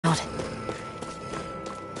out.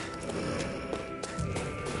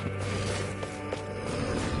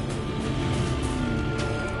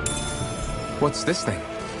 What's this thing?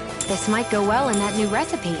 This might go well in that new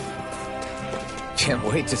recipe. Can't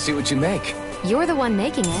wait to see what you make. You're the one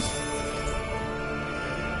making it.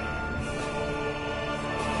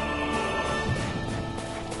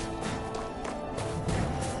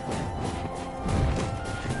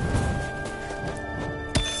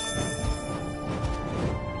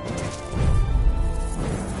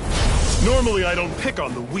 Normally I don't pick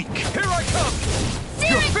on the weak. Here I come!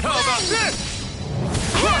 Searing How about flame! this?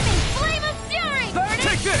 Harming flame of fury! Burn it!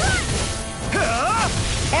 Take this!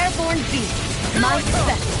 Airborne beast. My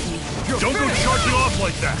specialty. Don't go charging off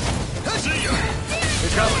like that! See ya!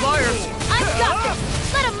 It's got flyers. I've got this.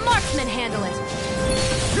 Let a marksman handle it.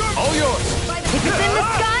 All yours. If it's in the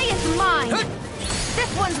sky, it's mine. This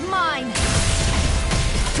one's mine.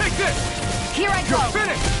 Take this! Here I go. You're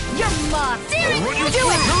finished! You're mine. I'll run you Do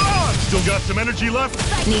through. it. You're on! Still got some energy left?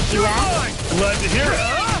 Need you ask? Fine. Glad to hear it.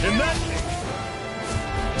 In that case...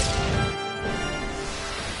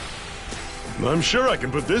 I'm sure I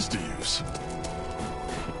can put this to use.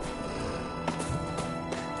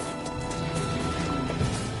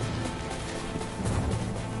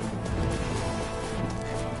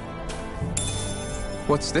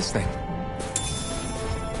 What's this thing?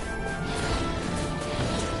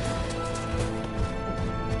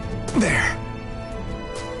 There.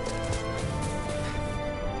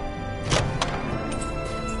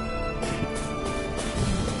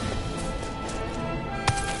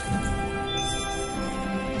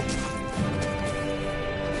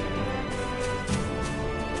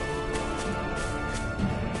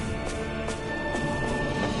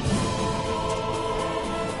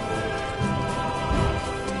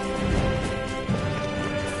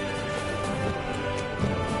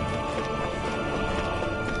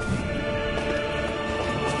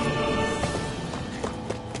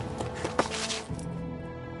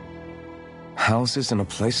 Houses in a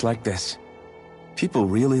place like this. People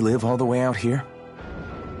really live all the way out here?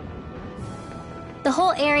 The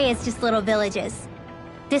whole area is just little villages.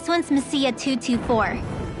 This one's Messiah 224.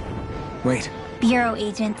 Wait, Bureau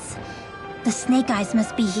agents. The Snake Eyes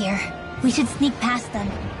must be here. We should sneak past them.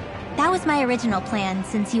 That was my original plan,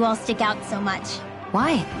 since you all stick out so much.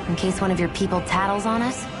 Why? In case one of your people tattles on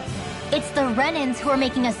us? It's the Renans who are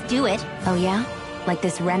making us do it. Oh yeah? Like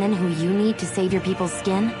this Renan who you need to save your people's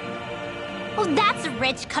skin? Well, that's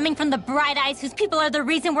rich, coming from the Bright Eyes whose people are the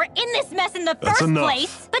reason we're in this mess in the That's first enough.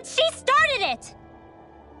 place. But she started it!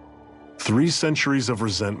 3 centuries of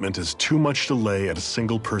resentment is too much to lay at a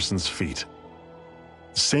single person's feet.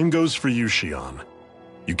 Same goes for you, Xion.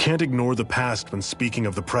 You can't ignore the past when speaking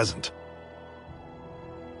of the present.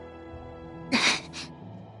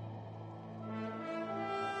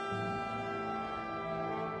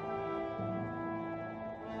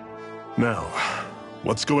 Now,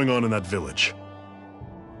 what's going on in that village?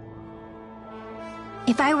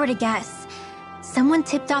 If I were to guess, someone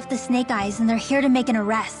tipped off the Snake Eyes and they're here to make an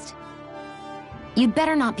arrest. You'd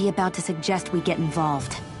better not be about to suggest we get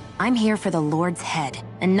involved. I'm here for the Lord's head,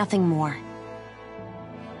 and nothing more.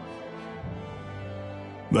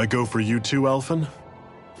 That go for you too, Alphen?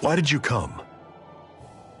 Why did you come?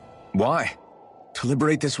 why? To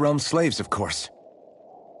liberate this realm's slaves, of course.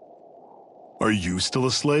 Are you still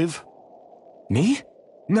a slave? Me?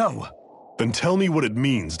 No. Then tell me what it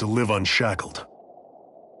means to live unshackled.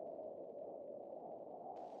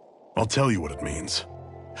 I'll tell you what it means.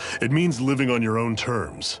 It means living on your own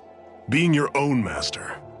terms, being your own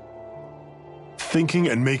master, thinking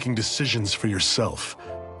and making decisions for yourself,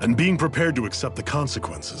 and being prepared to accept the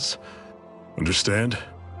consequences. Understand?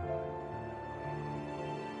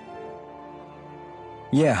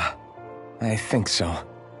 Yeah, I think so.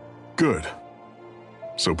 Good.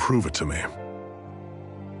 So prove it to me.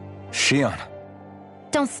 Xion.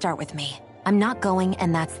 Don't start with me. I'm not going,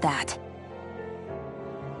 and that's that.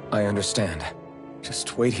 I understand.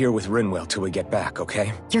 Just wait here with Rinwell till we get back,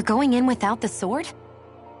 okay? You're going in without the sword?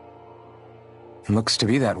 Looks to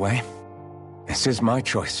be that way. This is my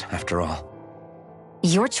choice, after all.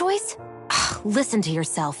 Your choice? Ugh, listen to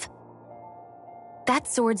yourself. That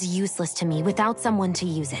sword's useless to me without someone to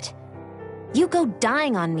use it. You go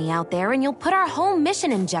dying on me out there and you'll put our whole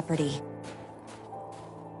mission in jeopardy.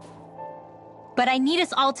 But I need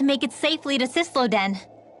us all to make it safely to Cisloden.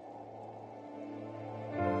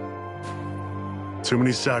 Too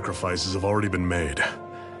many sacrifices have already been made.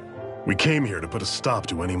 We came here to put a stop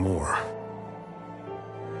to any more.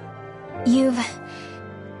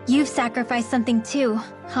 You've sacrificed something too,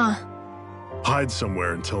 huh? Hide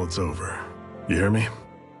somewhere until it's over. You hear me?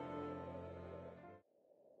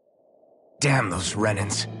 Damn those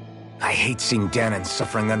Renans. I hate seeing Danon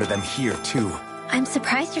suffering under them here, too. I'm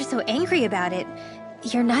surprised you're so angry about it.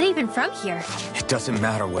 You're not even from here. It doesn't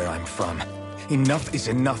matter where I'm from. Enough is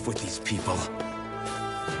enough with these people.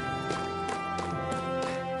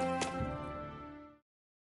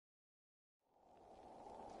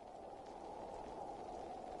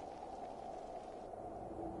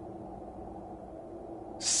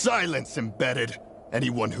 Silence, Embedded!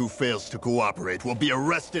 Anyone who fails to cooperate will be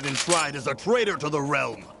arrested and tried as a traitor to the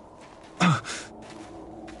realm!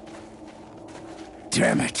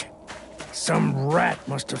 Damn it! Some rat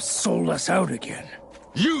must have sold us out again.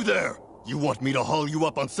 You there! You want me to haul you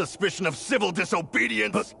up on suspicion of civil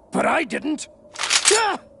disobedience? But I didn't!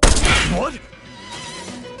 What?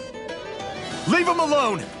 Leave him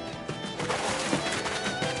alone!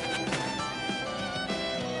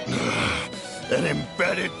 An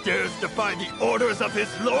Embedded dares defy the orders of his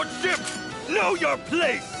lordship? Know your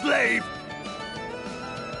place, slave!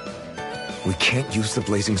 We can't use the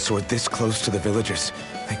blazing sword this close to the villagers.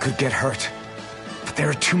 They could get hurt. But there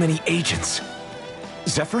are too many agents.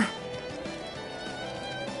 Zephyr?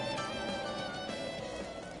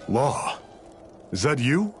 Law, is that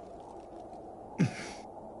you?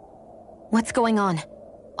 What's going on?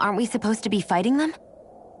 Aren't we supposed to be fighting them?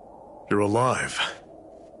 You're alive.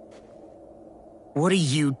 What are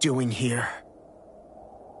you doing here?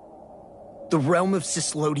 The realm of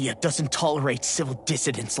Cyslodia doesn't tolerate civil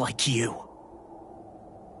dissidents like you.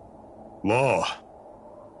 Law.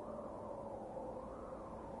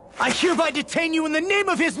 I hereby detain you in the name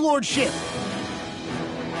of his lordship!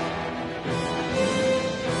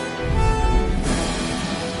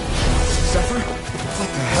 Zephyr? What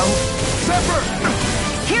the hell? Zephyr!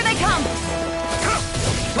 Here they come!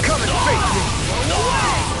 Come and face me!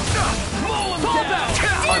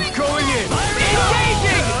 I'm going in!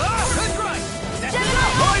 Engaging!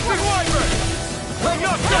 Rising Wyvern! Leg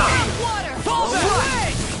up down! Fall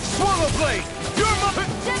back! Swallow blade! You're mine!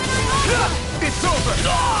 It's over!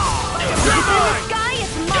 The sky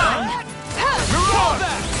is mine! Fall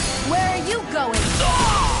back! Where are you going?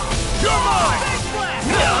 You're mine!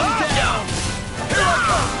 Down! Here I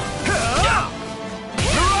come!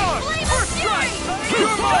 You're on! First strike!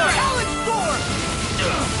 You're mine! Talon Storm!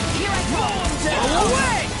 Here I go!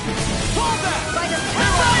 Away! Fall back! By the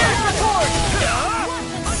power of the Horde!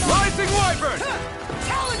 Rising Wyvern!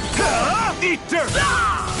 Talon Storm! Eat dirt!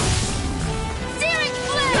 Searing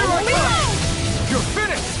Flame! Here I come! Reload! You're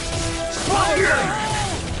finished! Swallow!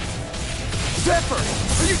 Zephyr!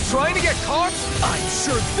 Are you trying to get caught? I'm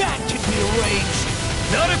sure that can be arranged!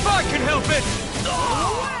 Not if I can help it!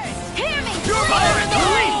 Hear me! You're fire in the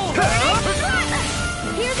lead!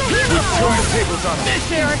 Here's a hero! Turn the tables on This,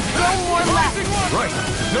 Eric! No more left! Right!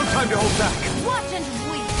 No time to hold back! Watch and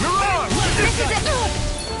weep! You're on! This is it!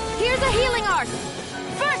 Here's a healing art!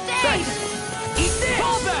 First aid! Eat this!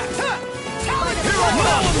 Fall back! Talon Here I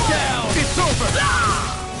come! Down! It's over!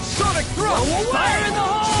 Sonic thrust! Fire in the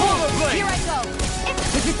hole! Swallow blade! Here I go!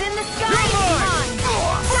 If it's in the sky, You're it's mine!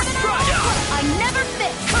 mine! First strike! I never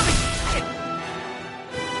fit!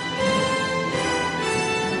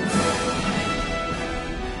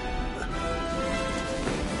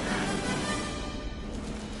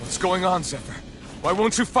 What's going on, Zephyr? Why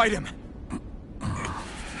won't you fight him?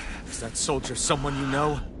 Is that soldier someone you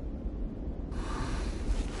know?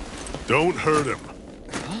 Don't hurt him.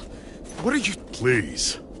 Huh? What are you...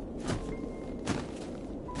 Please.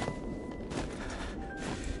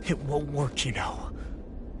 It won't work, you know.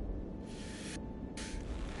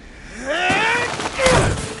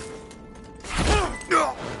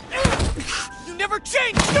 You never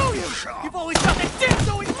change, do you? You've always got that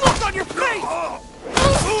damn-going look on your face!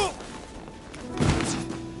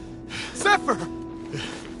 Zephyr!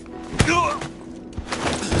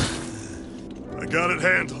 I got it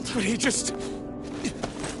handled. But he just...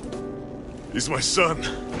 He's my son.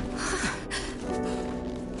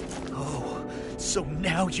 Oh, so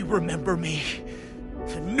now you remember me.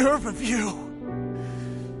 The nerve of you!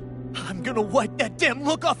 I'm gonna wipe that damn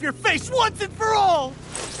look off your face once and for all!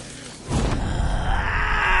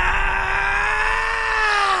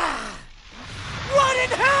 What in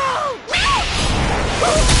hell?!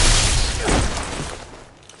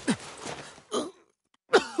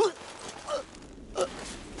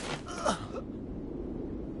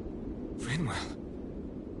 Rinwell...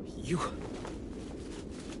 You...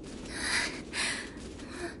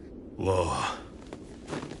 Law.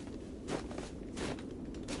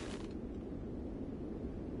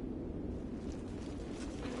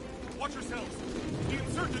 Watch yourselves! The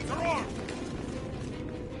insurgents are armed!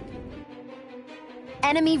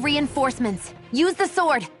 Enemy reinforcements. Use the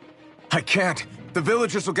sword. I can't. The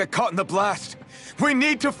villagers will get caught in the blast. We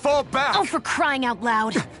need to fall back! Oh, for crying out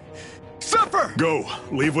loud! Zephyr! Go.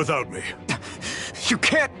 Leave without me. You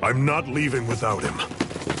can't... I'm not leaving without him.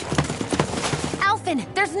 Alphen,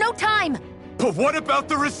 there's no time! But what about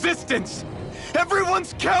the Resistance?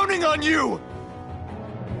 Everyone's counting on you!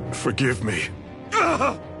 Forgive me.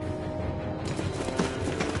 Ugh!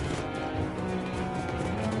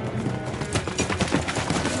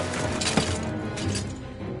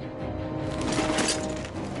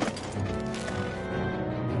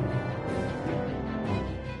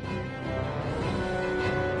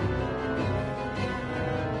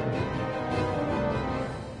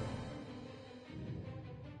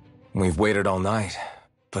 We've waited all night,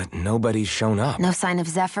 but nobody's shown up. No sign of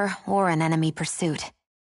Zephyr or an enemy pursuit.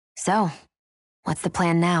 So, what's the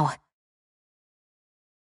plan now?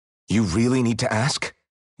 You really need to ask?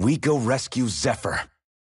 We go rescue Zephyr.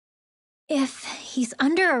 If he's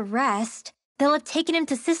under arrest, they'll have taken him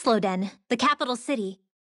to Cisloden, the capital city.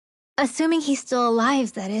 Assuming he's still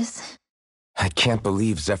alive, that is. I can't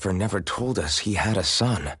believe Zephyr never told us he had a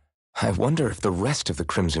son. I wonder if the rest of the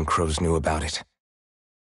Crimson Crows knew about it.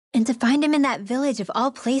 And to find him in that village of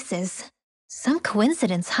all places. Some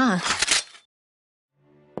coincidence, huh?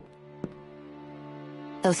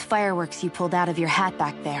 Those fireworks you pulled out of your hat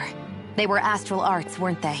back there. They were astral arts,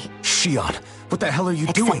 weren't they? Shion, what the hell are you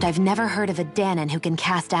doing? Except I've never heard of a Dahnan who can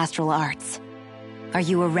cast astral arts. Are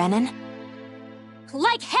you a Renan?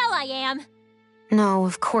 Like hell I am! No,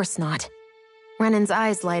 of course not. Renan's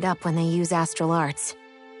eyes light up when they use astral arts.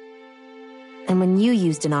 And when you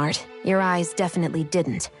used an art, your eyes definitely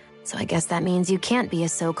didn't. So I guess that means you can't be a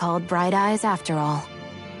so-called Bright Eyes after all.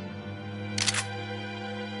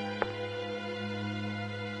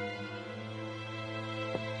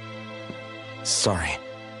 Sorry.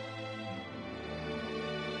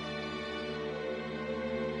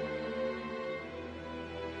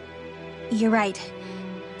 You're right.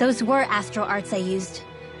 Those were astral arts I used.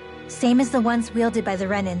 Same as the ones wielded by the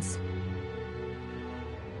Renans.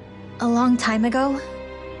 A long time ago,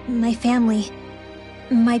 my family,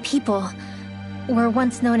 my people, were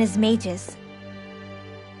once known as mages.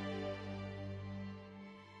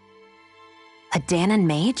 A Dahnan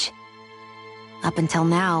mage? Up until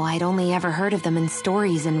now, I'd only ever heard of them in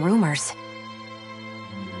stories and rumors.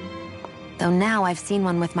 Though now I've seen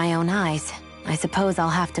one with my own eyes, I suppose I'll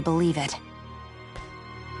have to believe it.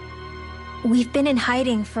 We've been in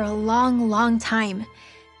hiding for a long, long time,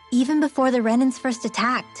 even before the Renans first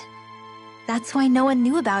attacked. That's why no one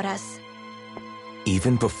knew about us.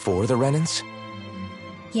 Even before the Renans?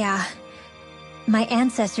 Yeah. My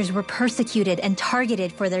ancestors were persecuted and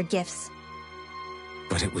targeted for their gifts.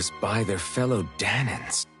 But it was by their fellow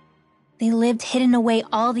Dahnans. They lived hidden away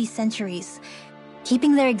all these centuries,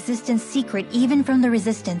 keeping their existence secret even from the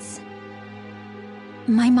Resistance.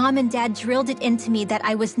 My mom and dad drilled it into me that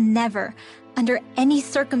I was never, under any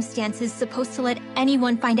circumstances, supposed to let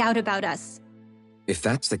anyone find out about us. If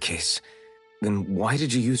that's the case, then why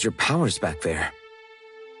did you use your powers back there?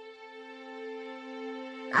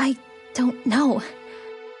 I don't know.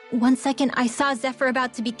 One second I saw Zephyr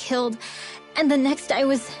about to be killed, and the next I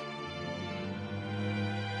was...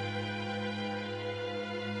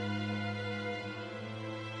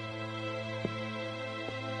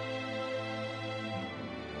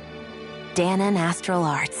 Dahnan astral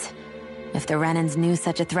arts. If the Renans knew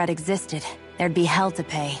such a threat existed, there'd be hell to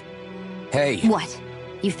pay. Hey! What?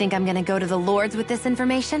 You think I'm gonna go to the Lords with this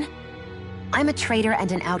information? I'm a traitor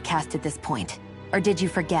and an outcast at this point. Or did you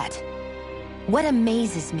forget? What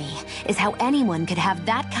amazes me is how anyone could have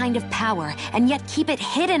that kind of power and yet keep it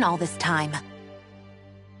hidden all this time.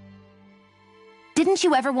 Didn't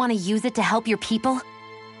you ever want to use it to help your people?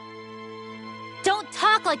 Don't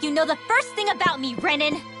talk like you know the first thing about me,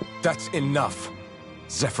 Renan! That's enough.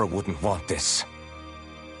 Zephyr wouldn't want this.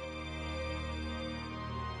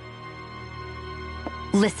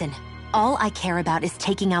 Listen, all I care about is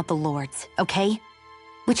taking out the Lords, okay?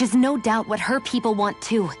 Which is no doubt what her people want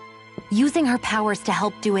too. Using her powers to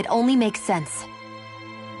help do it only makes sense.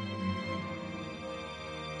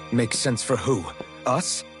 Makes sense for who?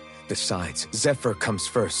 Us? Besides, Zephyr comes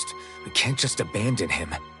first. We can't just abandon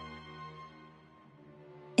him.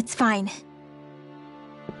 It's fine.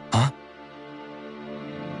 Huh?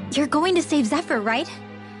 You're going to save Zephyr, right?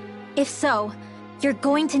 If so, you're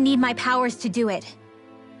going to need my powers to do it.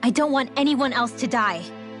 I don't want anyone else to die.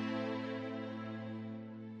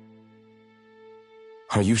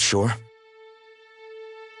 Are you sure?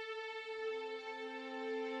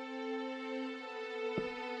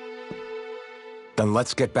 Then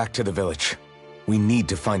let's get back to the village. We need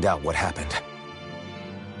to find out what happened.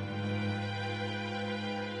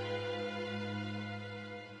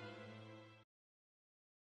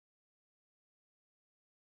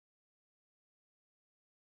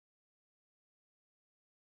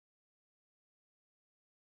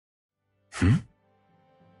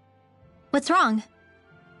 What's wrong?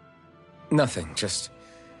 Nothing, just...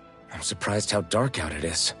 I'm surprised how dark out it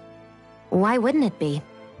is. Why wouldn't it be?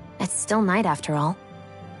 It's still night after all.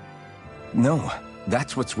 No,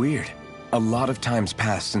 that's what's weird. A lot of time's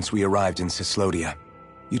passed since we arrived in Cyslodia.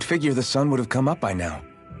 You'd figure the sun would have come up by now.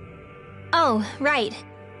 Oh, right.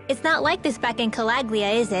 It's not like this back in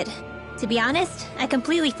Calaglia, is it? To be honest, I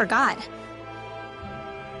completely forgot.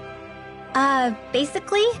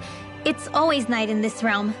 Basically, it's always night in this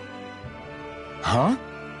realm. Huh?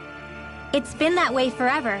 It's been that way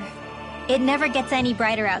forever. It never gets any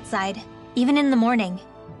brighter outside, even in the morning.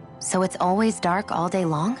 So it's always dark all day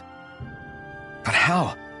long? But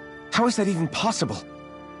how? How is that even possible?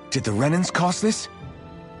 Did the Renans cause this?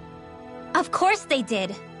 Of course they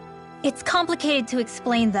did. It's complicated to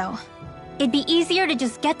explain, though. It'd be easier to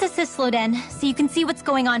just get to Cysloden so you can see what's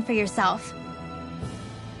going on for yourself.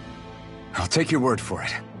 I'll take your word for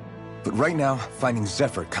it. But right now, finding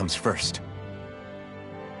Zephyr comes first.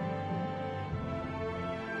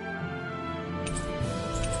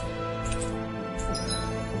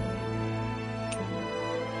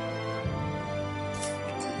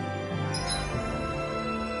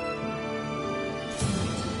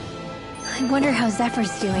 I wonder how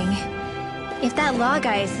Zephyr's doing. If that law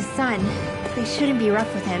guy is his son, they shouldn't be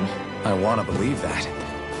rough with him. I want to believe that.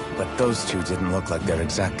 But those two didn't look like they're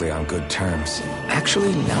exactly on good terms.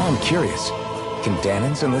 Actually, now I'm curious. Can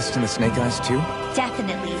Dahnans enlist in the Snake Eyes too?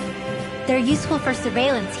 Definitely. They're useful for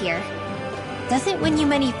surveillance here. Doesn't win you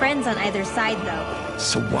many friends on either side, though.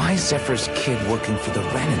 So why is Zephyr's kid working for the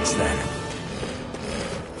Renans then?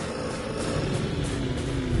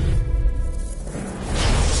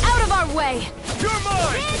 Out of our way! You're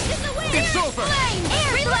mine! It's over!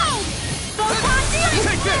 Air, reload!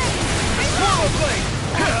 Take this! Swallow blade!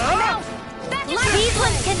 These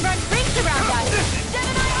ones can run rings around us.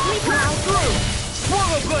 Pass through!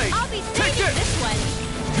 Swallow blade! I'll be Take saving this! this one.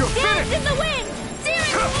 You're Dance finished! in the wind!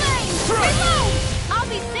 Searing flame! Thrust! Reload! I'll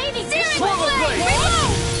be saving this Swallow one. blade!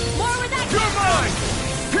 Reload! More where that You're came mine!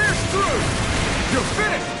 Pierce through! You're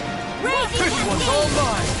finished! from. Raging This one's cascade. all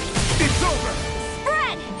mine! It's over!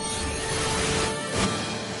 Spread!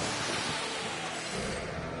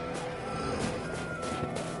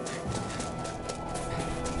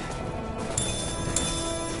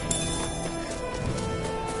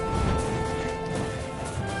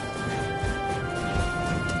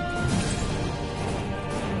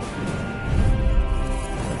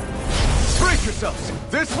 Brace yourselves!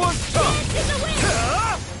 This one's tough! Dance in the wind!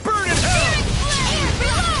 Burn in hell! Air,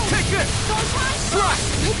 reload! Take this! Photon Slash!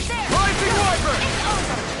 It's there! Rising Wyvern! It's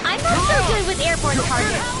over! I'm not so good with airborne You're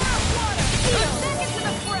targets. finished! Power up water! Steel! Back into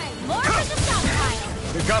the fray! More for the stockpile!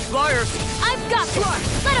 They've got flyers! I've got this! Slash!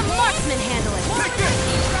 Let a marksman handle it! Take this!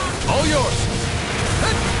 All yours!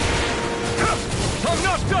 I'm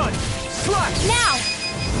not done! Slash! Now!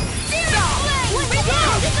 What's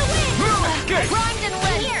down in the wind? Mirror escape! Primed and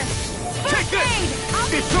ready! Here! Take this! I'll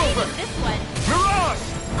be It's saving over! this one! Mirage!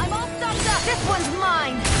 I'm all stocked up! This one's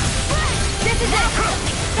mine! This is it!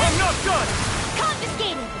 I'm not done!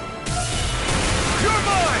 Confiscated! You're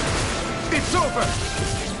mine! It's over!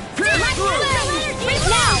 Pierce through!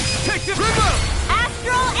 Now! Take this! Remote!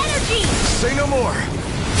 Astral energy! Say no more!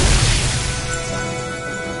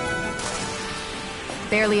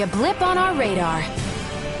 Barely a blip on our radar.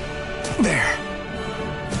 There.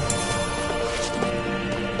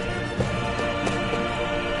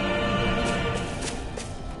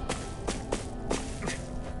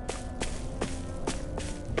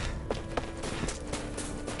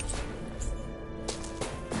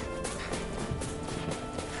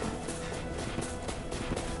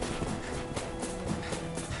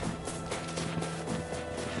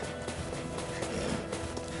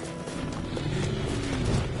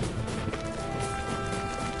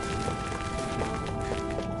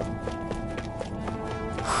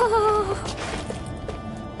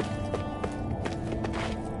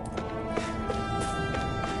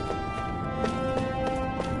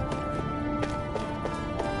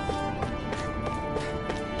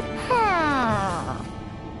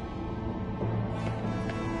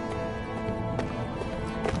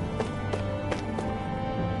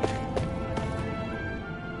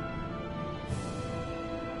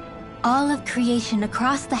 All of creation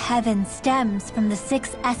across the heavens stems from the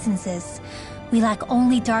 6 essences. We lack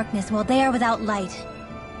only darkness while they are without light.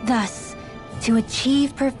 Thus, to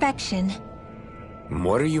achieve perfection,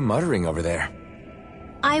 What are you muttering over there?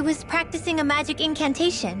 I was practicing a magic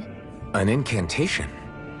incantation. An incantation?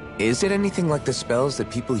 Is it anything like the spells that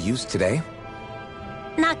people use today?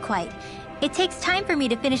 Not quite. It takes time for me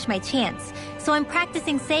to finish my chants, so I'm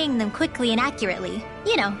practicing saying them quickly and accurately.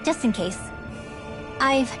 You know, just in case.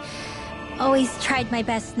 I've always tried my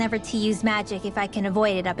best never to use magic if I can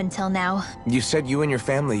avoid it up until now. You said you and your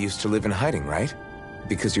family used to live in hiding, right?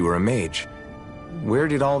 Because you were a mage. Where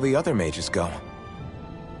did all the other mages go?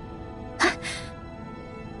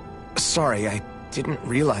 Sorry, I didn't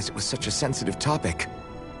realize it was such a sensitive topic.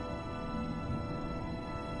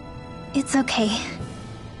 It's okay.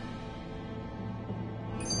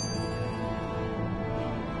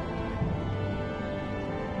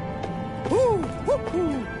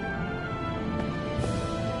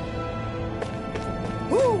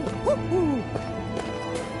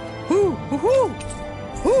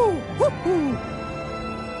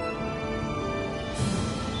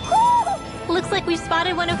 Looks like we've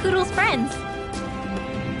spotted one of Hoodle's friends.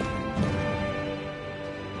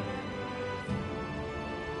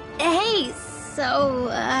 Hey, so,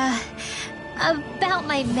 about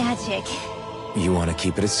my magic. You want to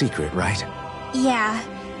keep it a secret, right? Yeah,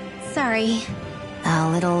 sorry. A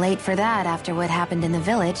little late for that after what happened in the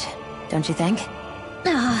village, don't you think?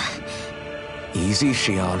 Easy,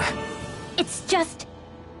 Shion. It's just...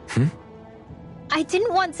 I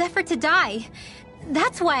didn't want Zephyr to die.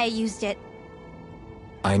 That's why I used it.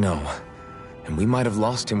 I know. And we might have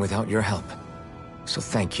lost him without your help. So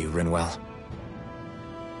thank you, Rinwell.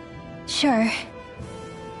 Sure.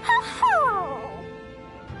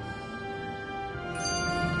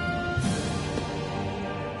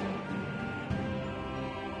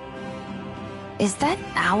 Is that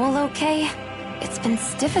owl okay? It's been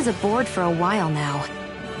stiff as a board for a while now.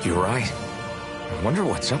 You're right. I wonder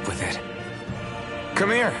what's up with it.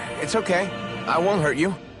 Come here. It's okay. I won't hurt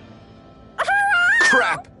you.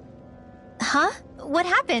 Crap! Huh? What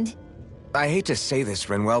happened? I hate to say this,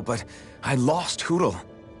 Rinwell, but I lost Hootle.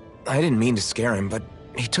 I didn't mean to scare him, but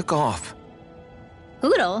he took off.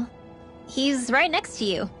 Hoodle? He's right next to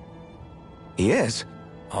you. He is?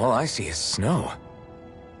 All I see is snow.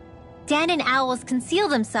 Dan and owls conceal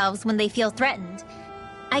themselves when they feel threatened.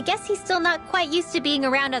 I guess he's still not quite used to being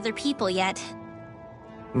around other people yet.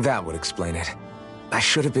 That would explain it. I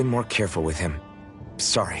should have been more careful with him.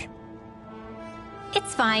 Sorry.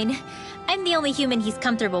 It's fine. I'm the only human he's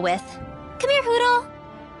comfortable with. Come here, Hoodle!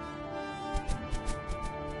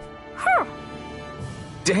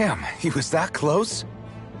 Damn, he was that close?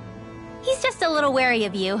 He's just a little wary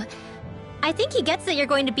of you. I think he gets that you're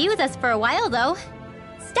going to be with us for a while, though.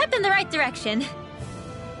 Step in the right direction.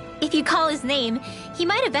 If you call his name, he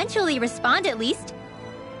might eventually respond at least.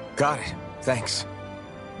 Got it. Thanks.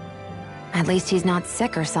 At least he's not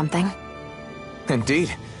sick or something.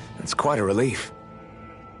 Indeed. That's quite a relief.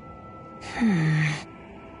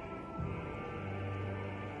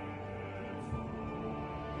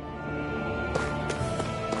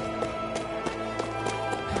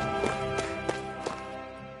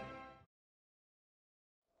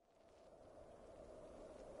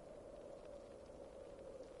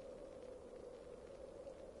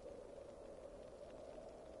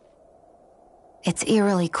 It's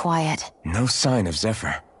eerily quiet. No sign of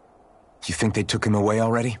Zephyr. You think they took him away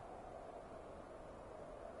already?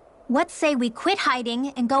 What say we quit hiding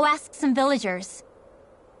and go ask some villagers?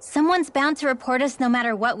 Someone's bound to report us no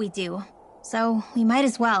matter what we do, so we might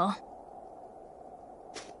as well.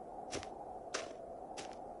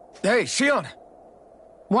 Hey, Shion!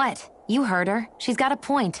 What? You heard her. She's got a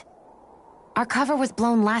point. Our cover was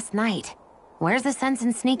blown last night. Where's the sense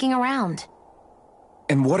in sneaking around?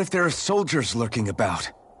 And what if there are soldiers lurking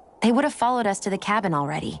about? They would have followed us to the cabin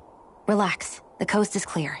already. Relax. The coast is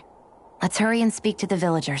clear. Let's hurry and speak to the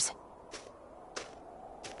villagers.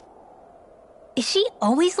 Is she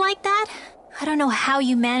always like that? I don't know how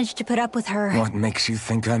you managed to put up with her. What makes you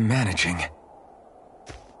think I'm managing?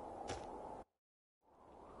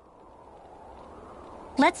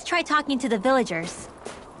 Let's try talking to the villagers.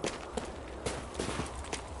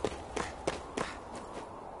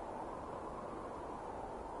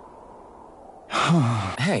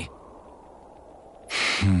 Hey.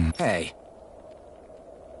 Hey.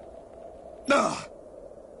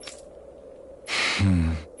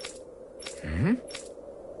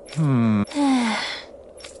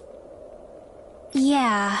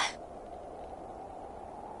 Yeah.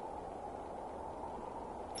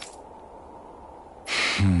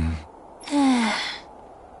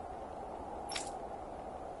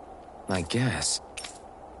 I guess.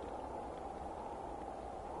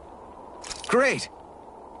 Great!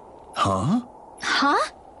 Huh? Huh?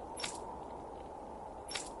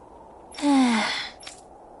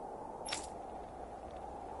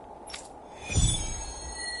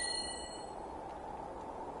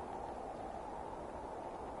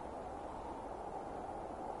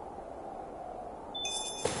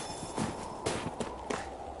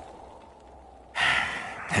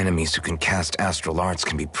 Enemies who can cast astral arts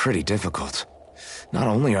can be pretty difficult. Not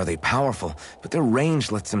only are they powerful, but their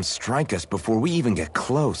range lets them strike us before we even get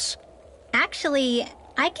close. Actually,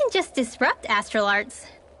 I can just disrupt astral arts.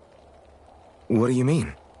 What do you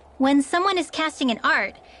mean? When someone is casting an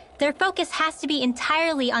art, their focus has to be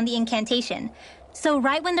entirely on the incantation. So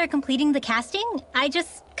right when they're completing the casting, I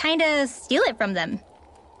just kinda steal it from them.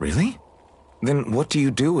 Really? Then what do you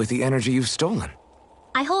do with the energy you've stolen?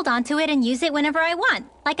 I hold on to it and use it whenever I want,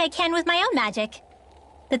 like I can with my own magic.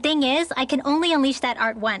 The thing is, I can only unleash that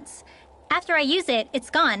art once. After I use it, it's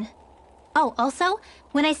gone. Oh, also,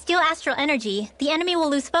 when I steal astral energy, the enemy will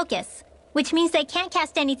lose focus, which means they can't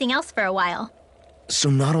cast anything else for a while. So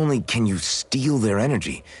not only can you steal their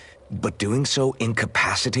energy, but doing so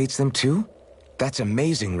incapacitates them too? That's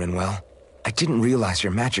amazing, Rinwell. I didn't realize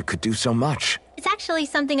your magic could do so much. It's actually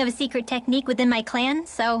something of a secret technique within my clan,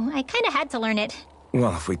 so I kinda had to learn it.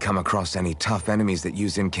 Well, if we come across any tough enemies that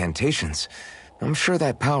use incantations, I'm sure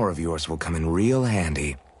that power of yours will come in real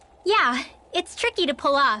handy. Yeah, it's tricky to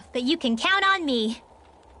pull off, but you can count on me.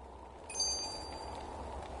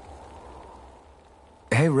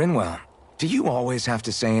 Hey, Rinwell, do you always have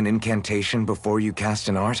to say an incantation before you cast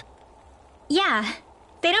an art? Yeah,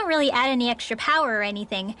 they don't really add any extra power or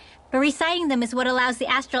anything, but reciting them is what allows the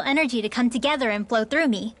astral energy to come together and flow through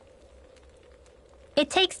me. It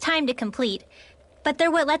takes time to complete, but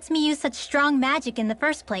they're what lets me use such strong magic in the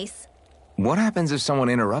first place. What happens if someone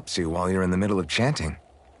interrupts you while you're in the middle of chanting?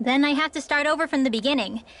 Then I have to start over from the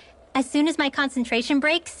beginning. As soon as my concentration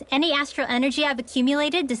breaks, any astral energy I've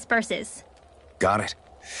accumulated disperses. Got it.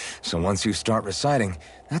 So once you start reciting,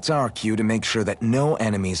 that's our cue to make sure that no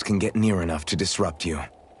enemies can get near enough to disrupt you.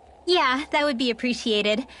 Yeah, that would be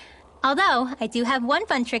appreciated. Although, I do have one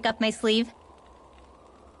fun trick up my sleeve.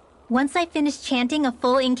 Once I finish chanting a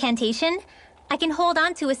full incantation, I can hold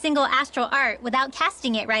on to a single astral art without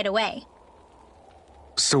casting it right away.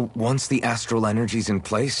 So once the astral energy's in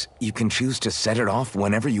place, you can choose to set it off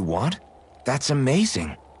whenever you want? That's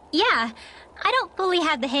amazing. Yeah, I don't fully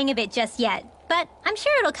have the hang of it just yet, but I'm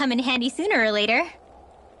sure it'll come in handy sooner or later.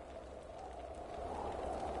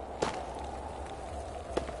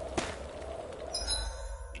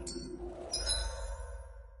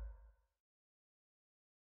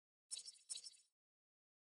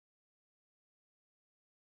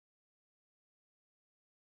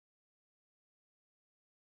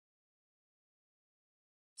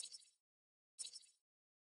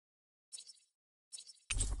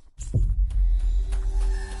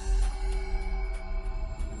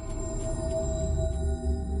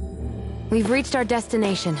 We've reached our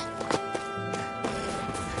destination.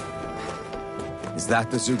 Is that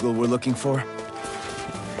the Zoogle we're looking for?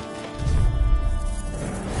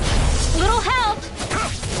 Little help!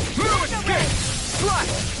 No escape! Slash!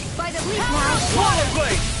 By the leaf now! Swallow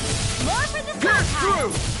blade! More for the Pierce Sky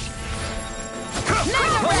through!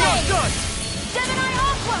 Mega Almost Ray! done! Gemini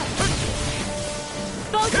Aqua!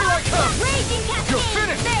 Here I come! Raging Cascade! You're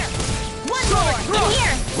finished! There! One Sonic more! thrust! In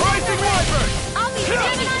here! Rising Wyvern! I'll be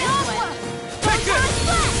Gemini Aqua! Take Photon this!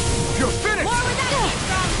 Splash! You're finished! More where that came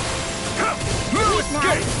from! No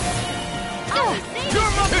escape! I'll be saving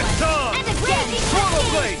You're this it's one. time! And again! Swallow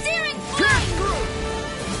blade! Searing Pierce flame! through!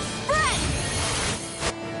 Breath!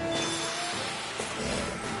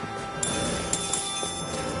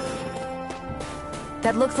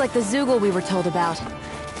 That looks like the Zoogle we were told about.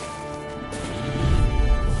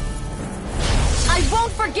 I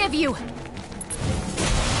won't forgive you! Mega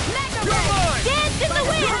You're Ray! mine! Dance in the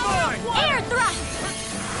wind! You're mine! Air thrust!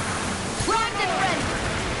 Rocked and ready!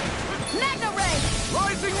 Mega Ray!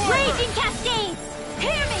 Rising Wyvern! Raging Cascades!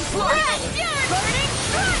 Hear me! Breath! Burning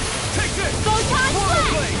Thrust! Take this! Photon Swallow Splash!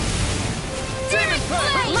 blade! Demon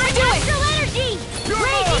Time! Flame! Let's do it! Astral Energy! You're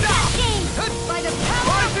Raging mine! Cascades! By the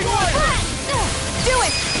power Rising of Wyvern! Breath! Do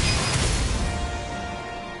it!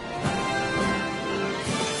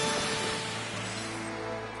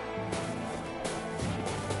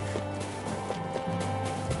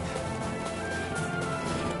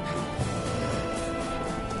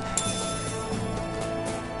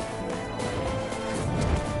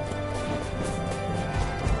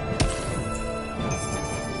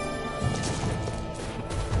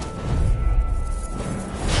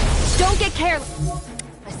 Don't get careless.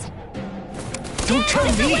 Don't tell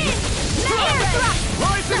me! Air thrust!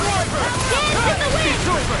 Rising Wyvern! Dance in the wind! It's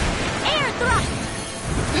over! Air thrust!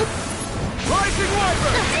 Rising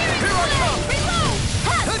Wyvern! Searing Here I flame! come! Reload!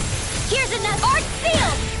 Huh. Here's another art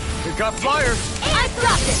sealed! We got flyers! Air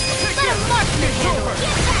thrust! Let a marksman handle it!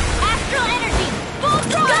 Get back! Astral energy! Full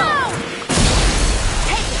throttle!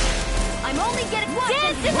 Take it! I'm only getting one!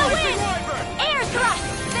 Dance in the Rising wind! Wyvern! Air thrust!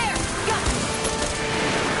 There! Got it!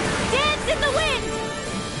 Blades in the wind!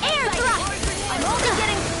 Air thrust! I'm only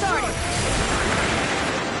getting started.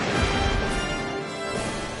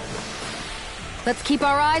 Let's keep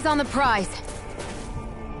our eyes on the prize.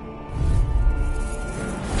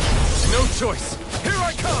 No choice. Here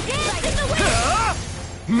I come. Dance in the wind!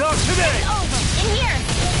 Not today. It's over. In here.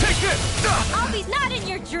 Take this. Albi's not in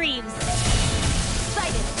your dreams.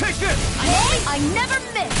 Sighted. Take this. I never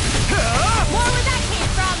miss. More where that came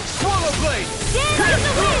from. Swallow blade. Dance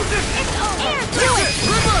in the wind. It's over. Air through it.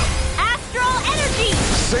 Remote. Astral energy.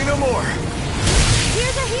 Say no more.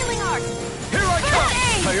 Here's a healing art. Here I come.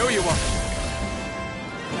 Aim. I owe you one.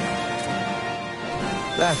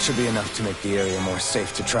 That should be enough to make the area more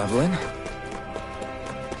safe to travel in.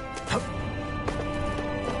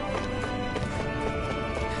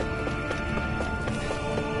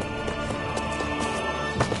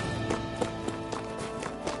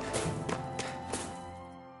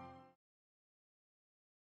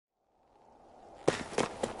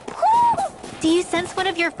 Do you sense one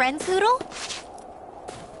of your friends, Hootle?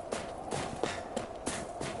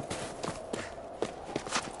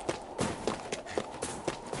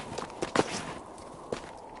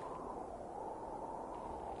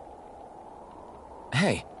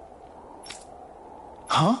 Hey.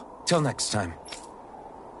 Huh? Till next time.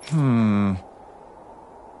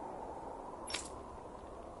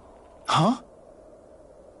 Huh?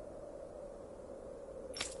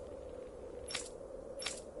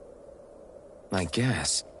 I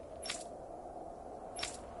guess.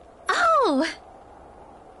 Oh!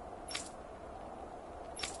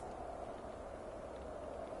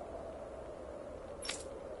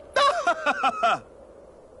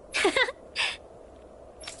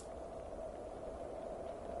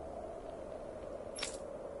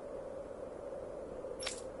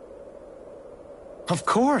 Of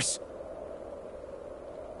course.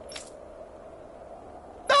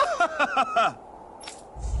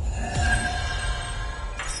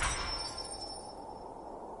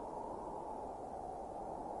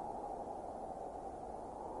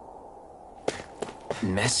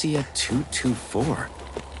 Messia 224.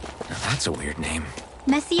 Now that's a weird name.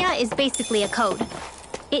 Messia is basically a code.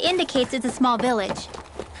 It indicates it's a small village.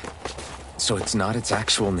 So it's not its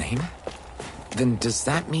actual name? Then does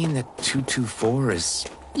that mean that 224 is...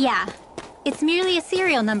 Yeah. It's merely a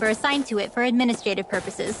serial number assigned to it for administrative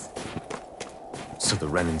purposes. So the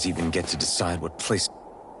Renans even get to decide what place...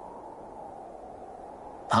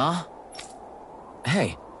 Huh?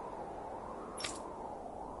 Hey.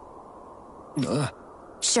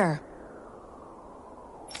 Sure.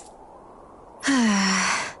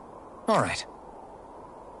 All right.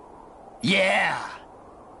 Yeah!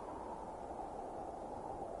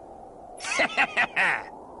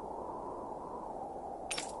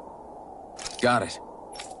 Got it.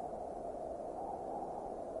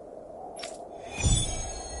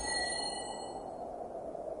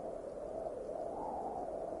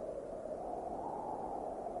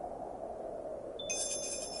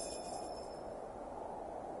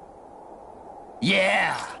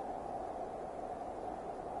 Yeah!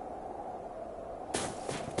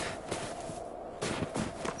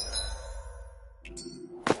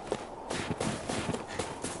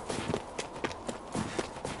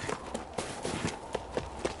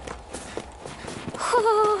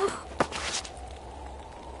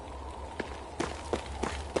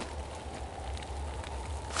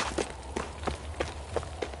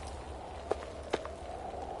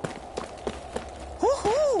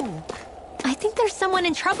 I think there's someone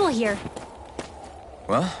in trouble here.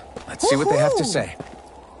 Well, let's see what they have to say.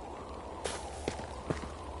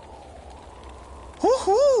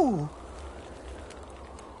 Hoo-hoo!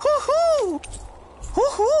 Hoo-hoo!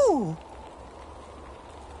 Hoo-hoo!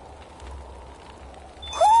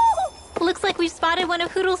 Looks like we've spotted one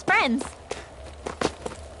of Hootle's friends.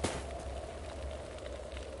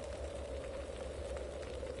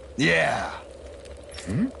 Yeah!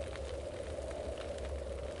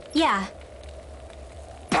 Yeah.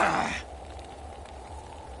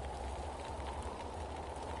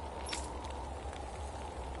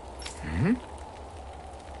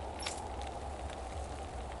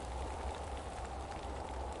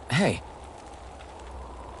 Hey.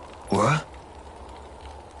 What?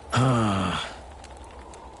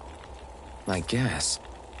 I guess.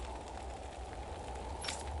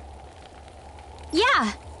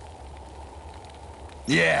 Yeah.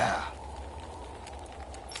 Yeah!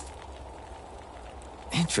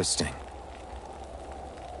 Interesting.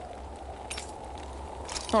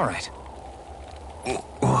 All right.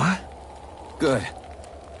 What? Good.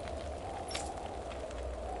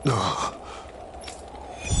 Ugh.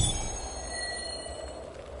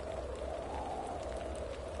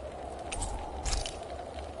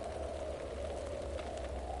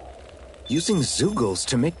 Using Zeugles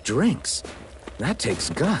to make drinks. That takes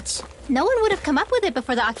guts. No one would have come up with it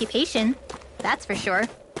before the occupation. That's for sure.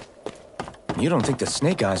 You don't think the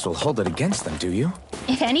Snake Eyes will hold it against them, do you?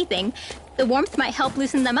 If anything, the warmth might help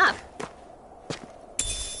loosen them up.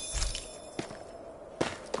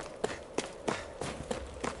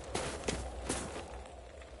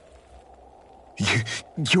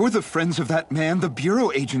 You're the friends of that man the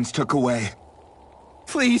Bureau agents took away.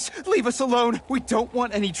 Please, leave us alone. We don't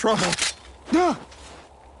want any trouble.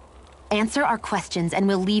 Answer our questions and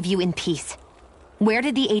we'll leave you in peace. Where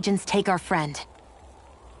did the agents take our friend?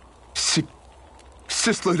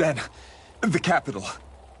 Cisloden. The capital.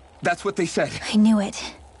 That's what they said. I knew it.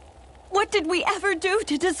 What did we ever do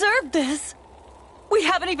to deserve this? We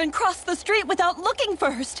haven't even crossed the street without looking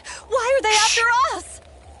first. Why are they after us?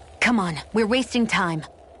 Come on, we're wasting time.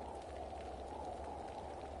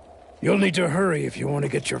 You'll need to hurry if you want to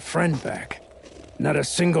get your friend back. Not a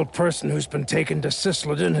single person who's been taken to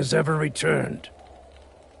Cisloden has ever returned.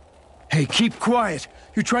 Hey, keep quiet.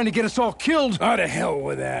 You're trying to get us all killed. Out of hell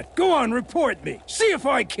with that. Go on, report me. See if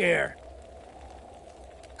I care.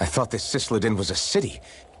 I thought this Cisloden was a city.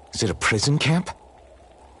 Is it a prison camp?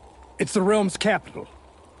 It's the realm's capital.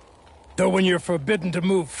 Though when you're forbidden to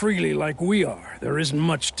move freely like we are, there isn't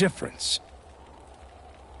much difference.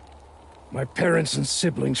 My parents and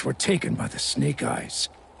siblings were taken by the Snake Eyes.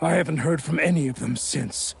 I haven't heard from any of them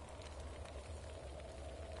since.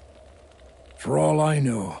 For all I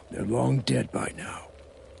know, they're long dead by now.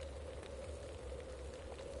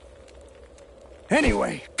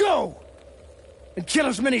 Anyway, go! And kill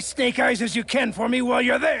as many Snake Eyes as you can for me while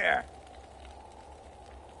you're there!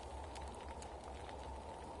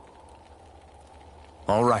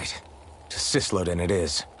 All right. To Cisloden it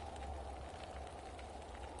is.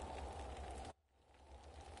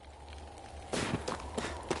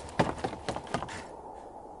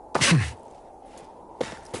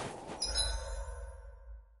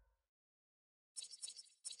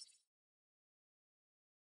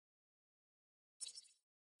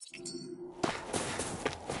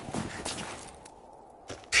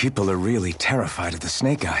 People are really terrified of the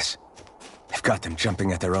Snake Eyes. They've got them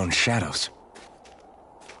jumping at their own shadows.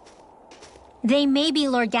 They may be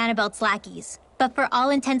Lord Ganabelt's lackeys, but for all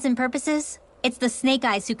intents and purposes, it's the Snake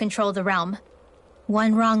Eyes who control the realm.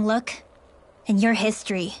 One wrong look, and your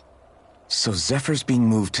history. So Zephyr's being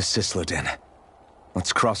moved to Cisloden.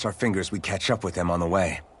 Let's cross our fingers we catch up with them on the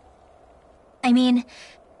way. I mean,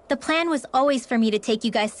 the plan was always for me to take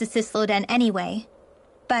you guys to Cisloden anyway.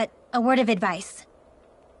 But a word of advice.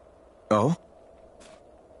 Oh?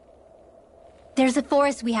 There's a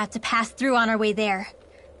forest we have to pass through on our way there.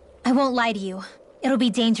 I won't lie to you. It'll be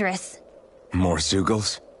dangerous. More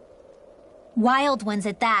Zeugles? Wild ones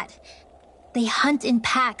at that. They hunt in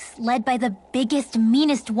packs, led by the biggest,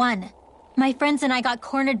 meanest one. My friends and I got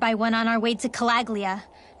cornered by one on our way to Calaglia.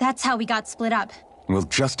 That's how we got split up. We'll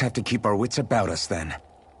just have to keep our wits about us then.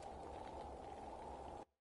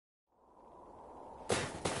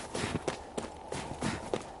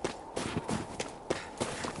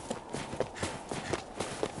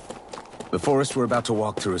 The forest we're about to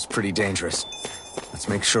walk through is pretty dangerous. Let's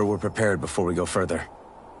make sure we're prepared before we go further.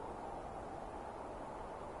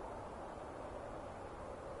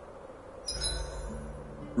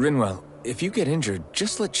 Rinwell, if you get injured,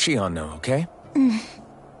 just let Shion know, okay?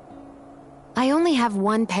 I only have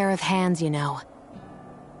one pair of hands, you know.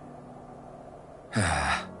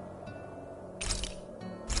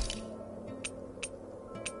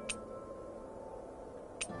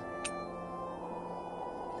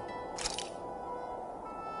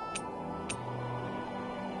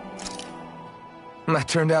 That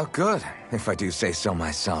turned out good, if I do say so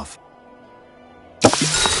myself.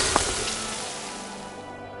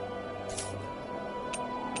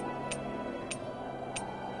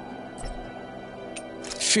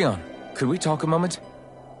 Shion, could we talk a moment?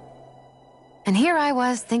 And here I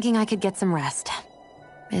was, thinking I could get some rest.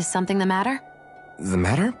 Is something the matter? The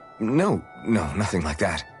matter? No, nothing like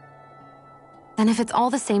that. Then if it's all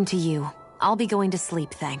the same to you, I'll be going to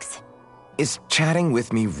sleep, thanks. Is chatting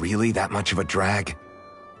with me really that much of a drag?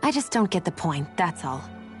 I just don't get the point, that's all.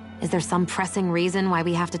 Is there some pressing reason why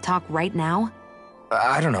we have to talk right now?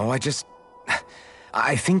 I don't know,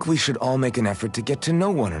 I think we should all make an effort to get to know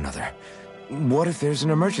one another. What if there's an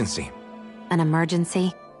emergency? An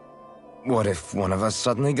emergency? What if one of us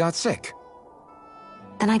suddenly got sick?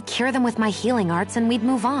 Then I'd cure them with my healing arts and we'd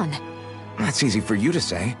move on. That's easy for you to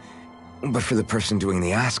say. But for the person doing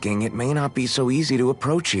the asking, it may not be so easy to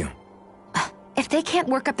approach you. If they can't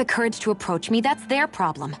work up the courage to approach me, that's their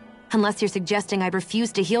problem. Unless you're suggesting I'd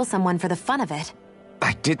refuse to heal someone for the fun of it.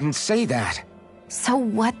 I didn't say that. So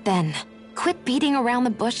what then? Quit beating around the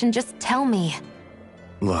bush and just tell me.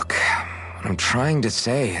 Look, what I'm trying to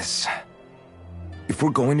say is... if we're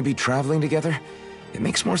going to be traveling together, it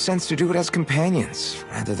makes more sense to do it as companions,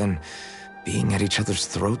 rather than being at each other's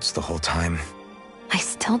throats the whole time. I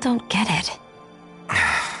still don't get it.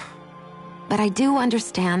 But I do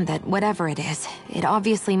understand that whatever it is, it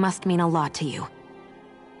obviously must mean a lot to you.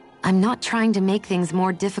 I'm not trying to make things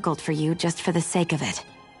more difficult for you just for the sake of it.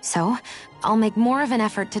 So, I'll make more of an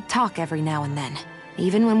effort to talk every now and then,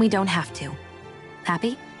 even when we don't have to.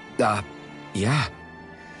 Happy? Yeah.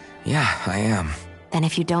 Yeah, I am. Then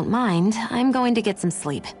if you don't mind, I'm going to get some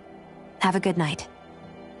sleep. Have a good night.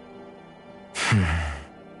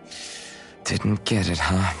 Didn't get it,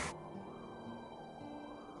 huh?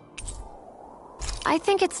 I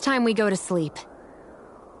think it's time we go to sleep.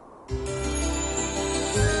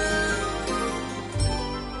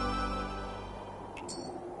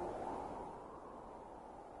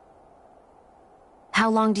 How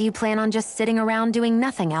long do you plan on just sitting around doing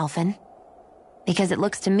nothing, Alphen? Because it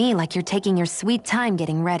looks to me like you're taking your sweet time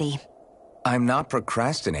getting ready. I'm not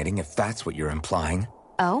procrastinating, if that's what you're implying.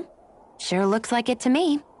 Oh? Sure looks like it to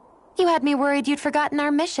me. You had me worried you'd forgotten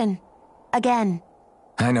our mission. Again.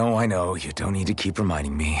 I know. You don't need to keep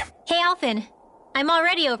reminding me. Hey, Alphen. I'm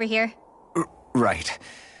already over here. Right.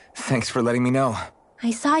 Thanks for letting me know.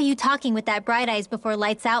 I saw you talking with that Bright Eyes before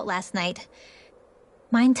lights out last night.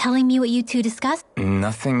 Mind telling me what you two discussed?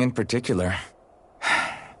 Nothing in particular.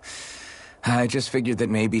 I just figured that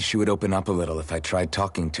maybe she would open up a little if I tried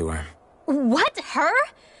talking to her. What? Her?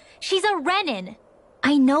 She's a Renan.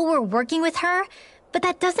 I know we're working with her, but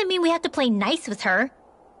that doesn't mean we have to play nice with her.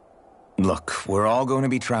 Look, we're all going to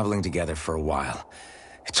be traveling together for a while.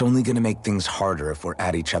 It's only going to make things harder if we're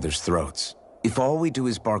at each other's throats. If all we do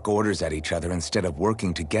is bark orders at each other instead of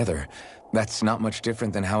working together, that's not much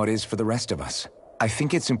different than how it is for the rest of us. I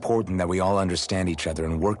think it's important that we all understand each other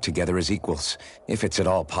and work together as equals, if it's at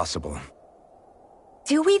all possible.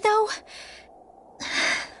 Do we, though?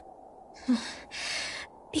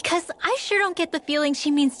 Because I sure don't get the feeling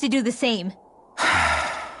she means to do the same.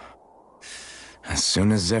 As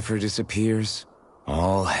soon as Zephyr disappears,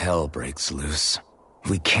 all hell breaks loose.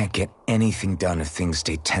 We can't get anything done if things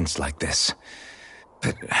stay tense like this.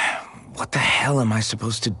 But what the hell am I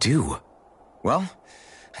supposed to do? Well,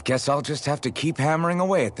 I guess I'll just have to keep hammering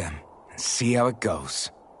away at them and see how it goes.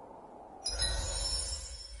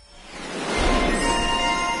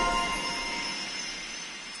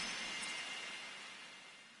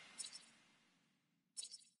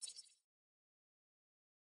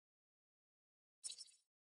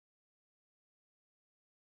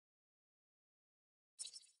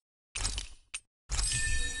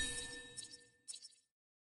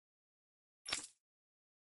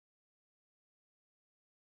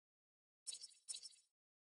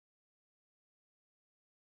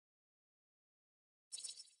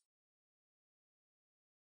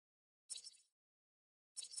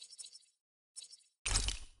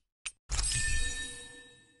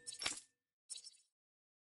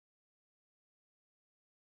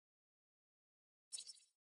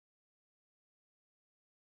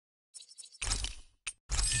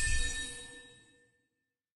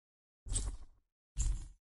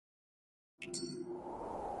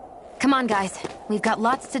 Come on, guys. We've got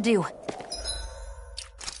lots to do.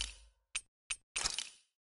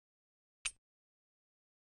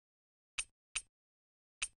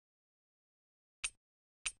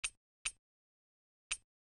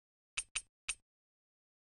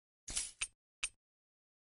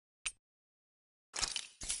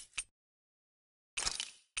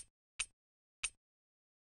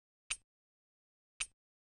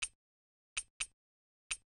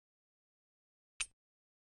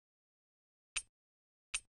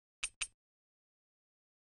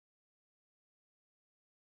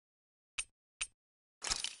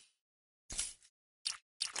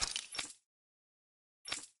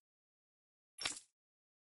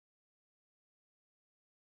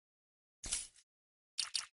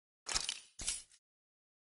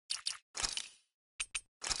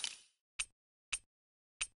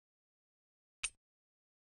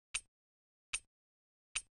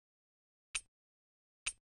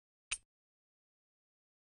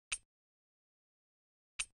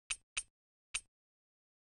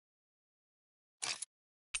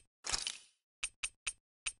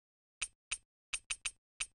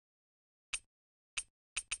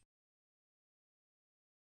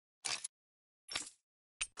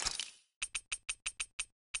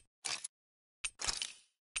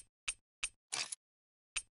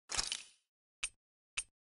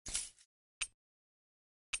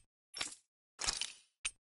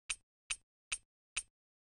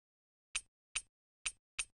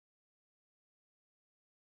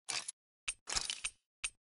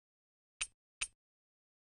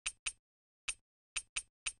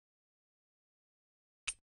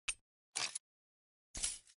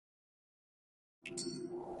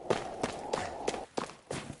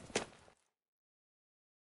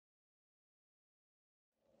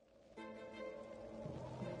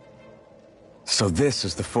 So this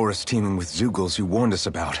is the forest teeming with Zeugles you warned us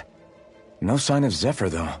about. No sign of Zephyr,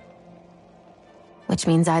 though. Which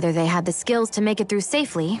means either they had the skills to make it through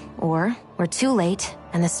safely, or we're too late,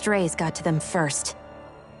 and the strays got to them first.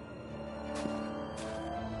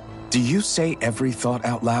 Do you say every thought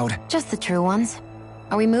out loud? Just the true ones.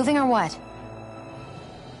 Are we moving or what?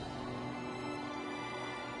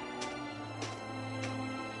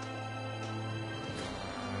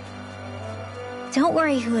 Don't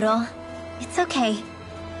worry, Hootle. It's okay.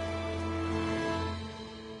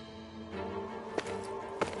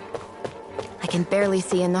 I can barely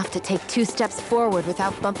see enough to take 2 steps forward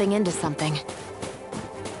without bumping into something.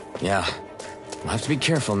 Yeah. I'll have to be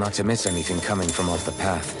careful not to miss anything coming from off the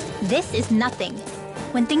path. This is nothing.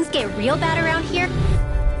 When things get real bad around here...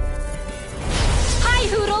 Hi,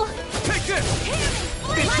 Hootle! Take this!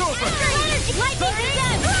 It's over!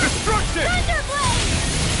 Destruction!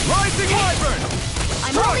 Thunderblade! Rising Wyvern!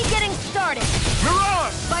 I'm only getting started.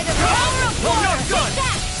 Mirage! By the power of water! Not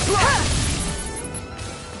done!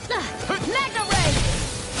 Mega Ray!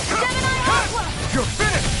 Gemini Aqua! You're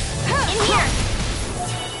finished! In here!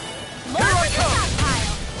 More Here I for the come!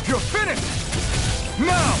 stockpile! You're finished!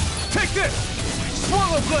 Now! Take this!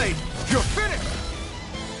 Swallow Blade! You're finished!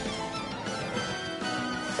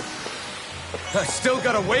 I still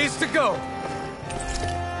got a ways to go!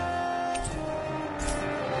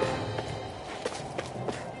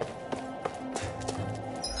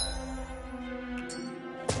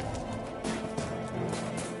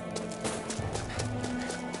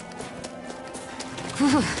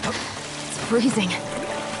 It's freezing.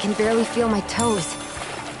 I can barely feel my toes.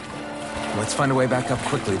 Let's find a way back up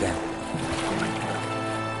quickly, then.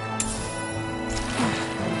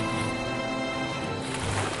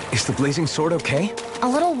 Is the blazing sword okay? A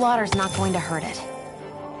little water's not going to hurt it.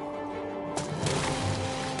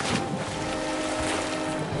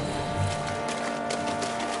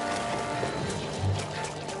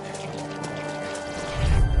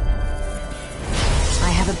 I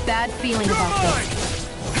have a bad feeling about this.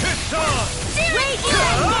 It's on!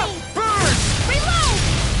 Burn! Reload!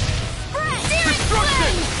 Spread!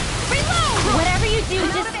 Destruction! Reload! Whatever you do,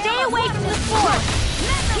 just stay away from the sword!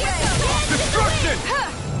 Destruction!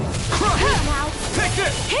 Now, Take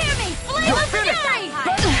this! hear me! Flame You're of the finished! night!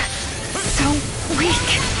 So weak.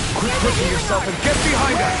 Quit pushing yourself and get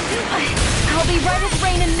behind us! I'll be right as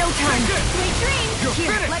rain in no time. Sweet dreams! You're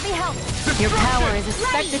Here, finished! let me help. Your power is a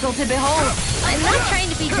spectacle to behold. I'm not trying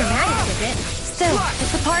to be dramatic with it. Still,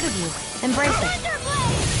 it's a part of you. Embrace it.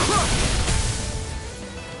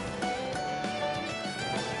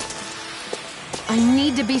 I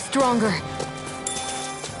need to be stronger.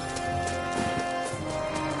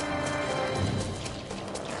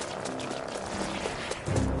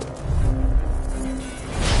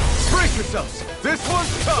 Brace yourselves! This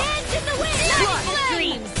one's tough! Dance in the wind!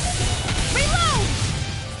 Dreams! Reload!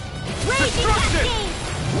 Raging Destruction! cascade!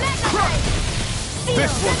 Mega Blade!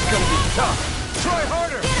 This one's gonna be tough! Try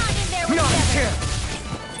harder! Get on in there with No, you Zephyr.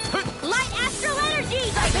 can't! Light astral energy!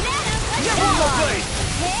 Banana! Swallow Blade!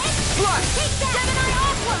 Hit! Flash! Take that! Gemini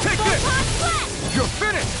Aqua! Take this! Photon Flash! You're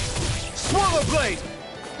finished! Swallow Blade!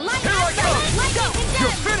 Light Here I astral! come! Lightning You're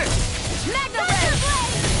condemned! finished! Mega Blade!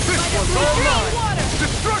 This one's all mine!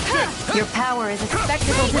 Destruction! Your power is a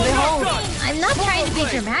spectacle to behold. I'm not trying to be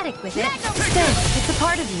dramatic with it. Still, it's a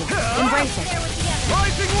part of you. Embrace it.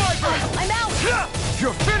 Rising Wyvern! I'm out!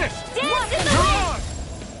 You're finished! Dance in the You're wind! on!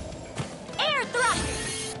 Air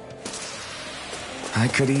thrust! I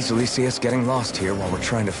could easily see us getting lost here while we're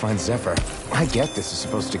trying to find Zephyr. I get this is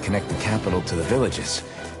supposed to connect the capital to the villages.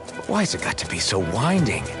 But why's it got to be so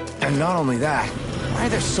winding? And not only that, why are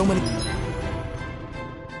there so many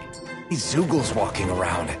Zeugles walking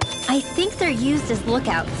around? I think they're used as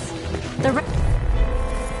lookouts.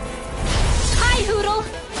 Hi, Hootle!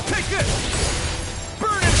 Take this!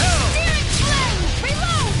 Burn in hell! Searing flame!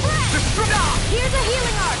 Reload! Breath! Destruction! Here's a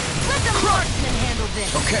healing art! Let the marksman handle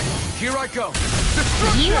this! Okay, here I go!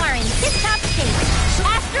 Destruction! You are in tip-top shape.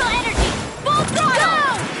 Astral energy! Full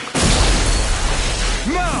throttle!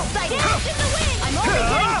 Now! Dance in the wind! I'm only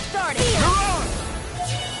getting started! You're on!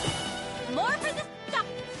 More for the stuff!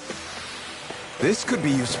 This could be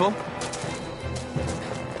useful.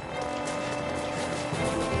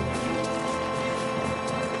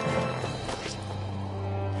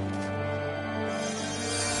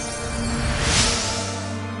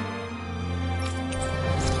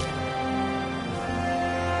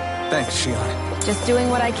 Thanks, Shionne. Just doing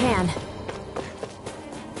what I can.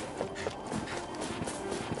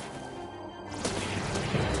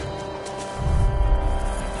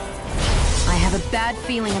 have a bad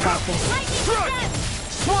feeling about this. Strike!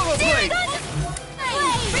 Swallow blade!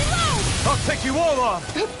 I'll take you all on!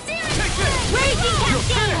 Take this! Raging You're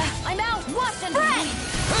Cascade! finished! I'm out! Watch and spread!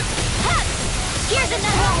 Here's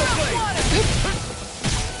another one! Hit!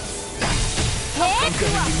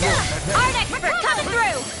 Art expert coming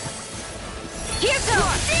through! Here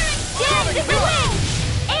goes! Dance in the wind!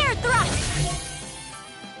 Air thrust!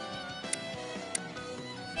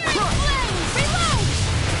 Reload!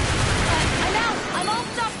 I'm out! I'm all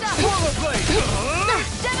stopped up! Swallow blade!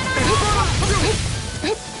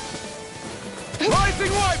 Rising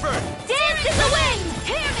wyvern! Dance in the wind!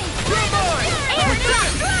 Hear me! You're mine! Air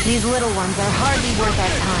thrust! These little ones are hardly worth our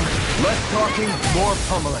time. Less talking, more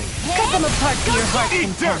pummeling. Cut them apart to your heart's Eat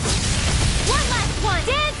dirt! content. One last one!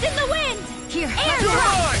 Dance in the wind! Here. Air You're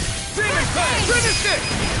thrust! mine! Demon Fang! Finish it!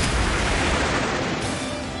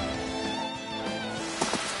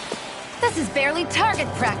 This is barely target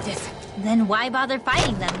practice. Then why bother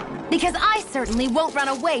fighting them? Because I certainly won't run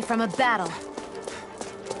away from a battle.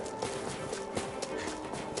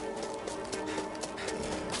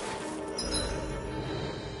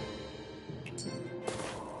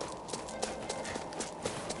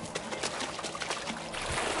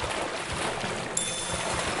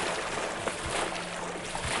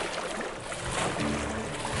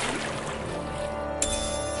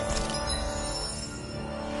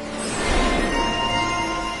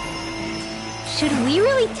 Should we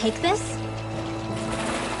really take this?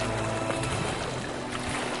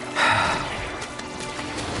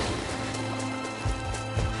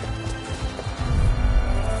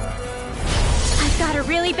 I've got a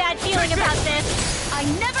really bad feeling about this. I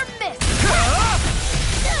never miss.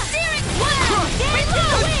 Steering wow! Dance in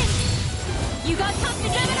the wind! You got company,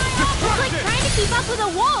 Gemini Alpha! It's like trying to keep up with a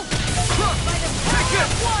wolf! By the power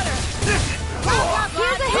of water!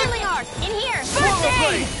 Here's a healing art! In here! First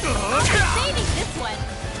aid! I'll be saving this one!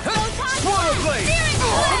 Swallow blade! Steering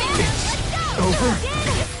wheel! Let's go! Over.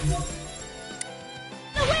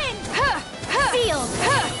 The wind! Sealed!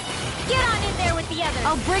 Get on in there with the others!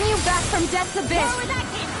 I'll bring you back from death's abyss. Where that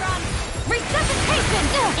came from! Resuscitation!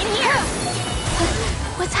 In here!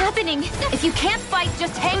 What's happening? If you can't fight,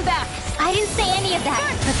 just hang back. I didn't say any of that.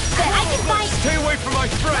 I can fight. Stay away from my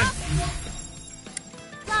friend!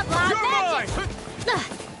 Blah blah You're magic. mine!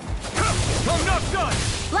 I'm not done!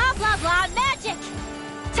 Blah blah blah magic.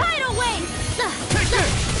 Tidal wave. Take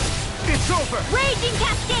this! It's over! Raging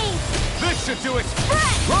cascade. This should do it!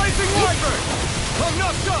 Spread. Rising wyvern! I'm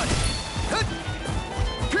not done!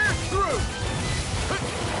 Pierce through!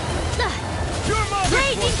 Your mother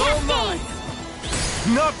Raging was all cascade. mine!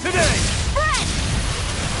 Not today! Spread.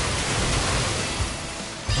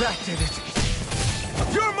 That did it!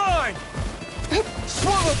 You're mine!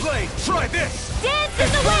 Swallow blade! Try this! Dance in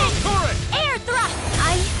the wind. Turret! Air thrust.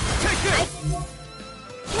 Take this!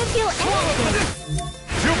 Can't feel anything.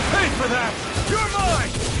 You'll pay for that! You're mine!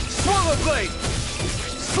 Swallow blade!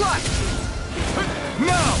 Slash!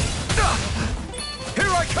 Now!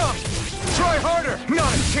 Here I come! Try harder!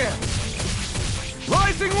 Not a chance!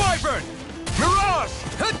 Rising wyvern! Mirage!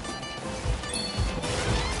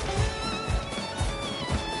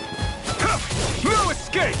 No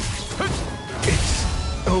escape!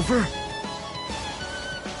 It's over?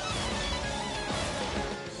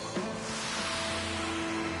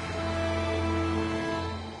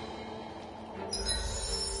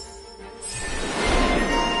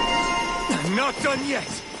 I'm not done yet!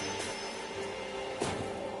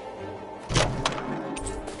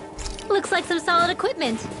 Looks like some solid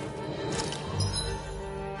equipment.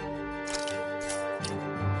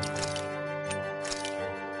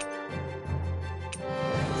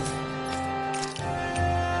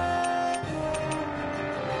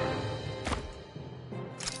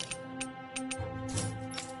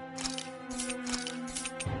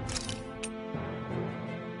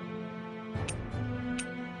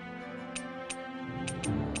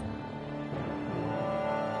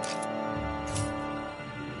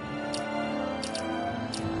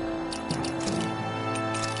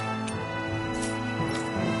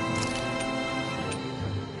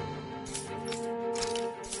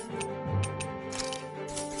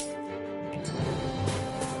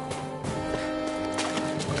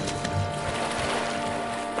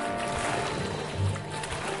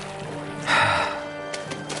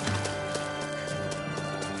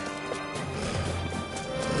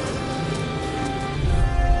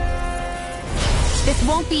 This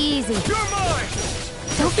won't be easy. You're mine!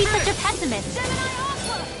 Don't be such a pessimist. Gemini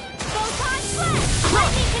Alpha. Photon flash.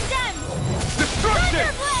 Lightning condemned. Destruction!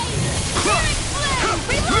 Thunderblade. Crush! Spirit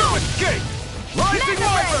flare. No Reload. escape! Rising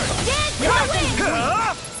wyvern! Dance in the wind.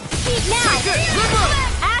 Huh? Speed now. Take it. Remote.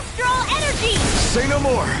 Astral energy. Say no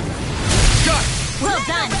more! Got it! Well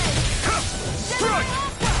done! Strike!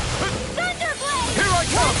 Thunderblade! Here I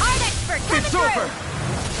come! Art expert coming It's through! over!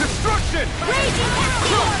 Destruction! Raging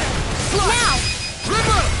Cascade! Now!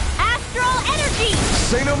 Remove! Astral Energy!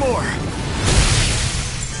 Say no more!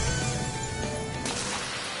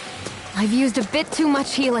 I've used a bit too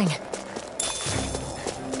much healing.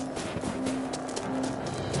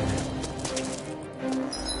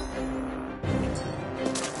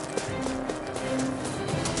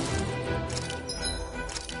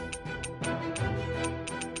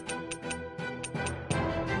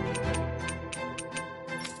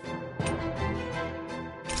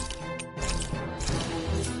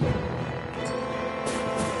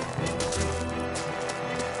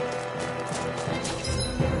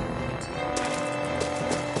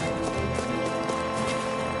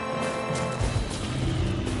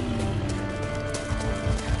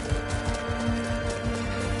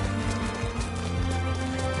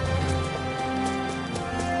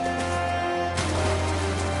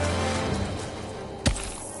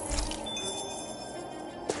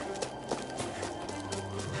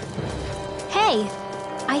 Hey,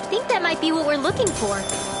 I think that might be what we're looking for.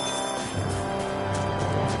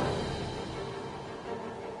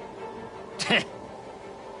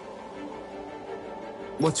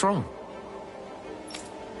 What's wrong?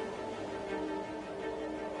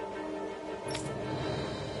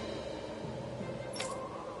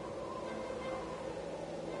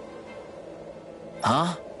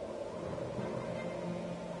 Huh?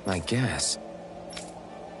 I guess.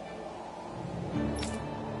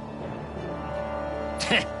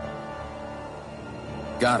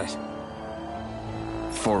 Got it.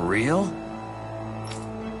 For real?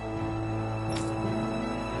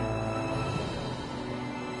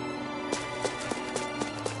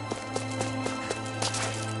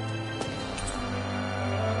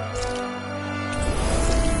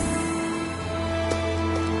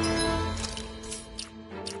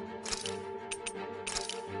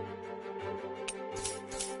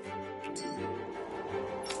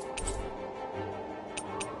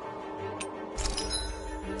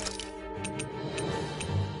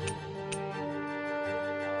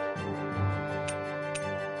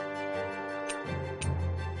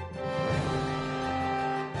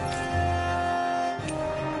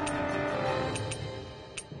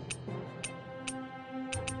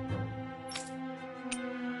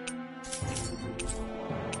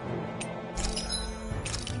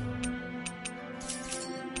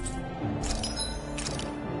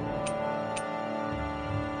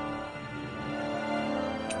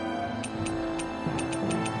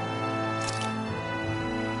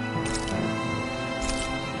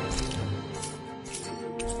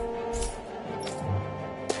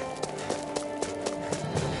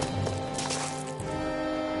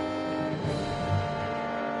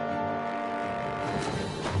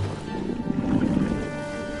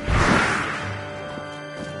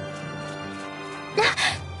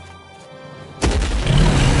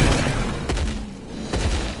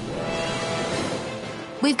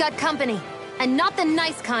 We've got company, and not the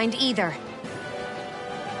nice kind either.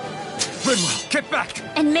 Rinwell, get back!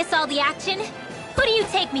 And miss all the action? Who do you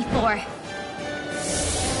take me for?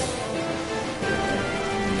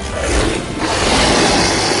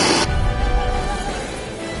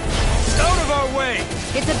 Out of our way!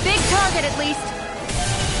 It's a big target, at least.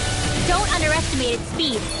 Don't underestimate its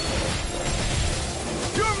speed.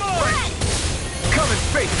 You're mine! Come and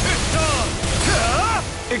face this on!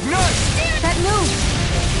 Ignite! That move!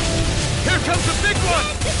 Here comes the big one!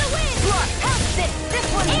 Dance in the wind! Flash! Help this! This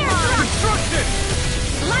one's mine! Destruction!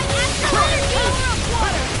 Light astral energy! Power of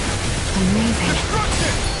water! Amazing.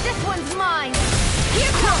 Destruction! This one's mine!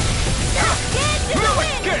 Here comes! Dance in the No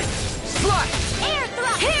wind! escape! Slash! Air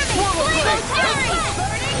thrust! Hear me! Swallow Flame blade! fury!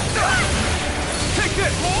 Burning strike! Take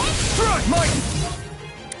this! Strike! Mike!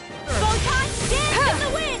 Photon! Dance in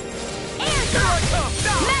the wind! Air Here I thrust!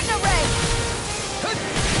 come! Magna ray!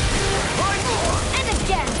 And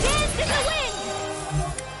again! Dance in the wind!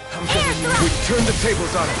 Air We thrust! turned the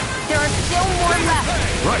tables on it. There are still more left.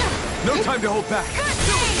 Right. No time to hold back. Good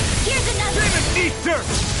thing! Here's another! Demon eat dirt!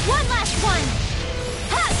 One last one!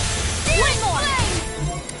 Hush! One more!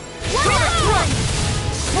 One Got last it! one!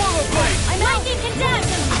 Swallow blade! I'm lightning condemned!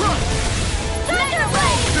 Crush! Thunder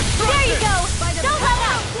blade! There you go! Don't let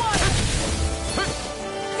out! Water!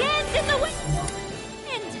 Dance in the wind!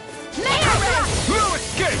 Mega ray! No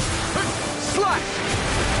escape! Slash!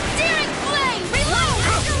 Searing flame! Reload!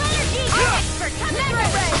 Astral energy! Expert coming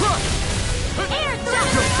through! Crush! Air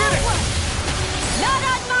thrust! You're finished! Not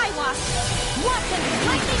on my watch! Watch him!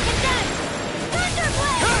 Lightning condemned! Thunder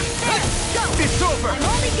blade! There! Go! It's over! I'm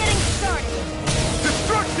only getting started!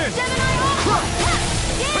 Destruction! Gemini Ultra!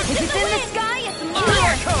 Dance If in it's the in the wind! sky, it's In mine.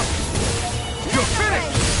 here! Come! You're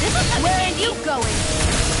finished! This will come in Where are handy. you going?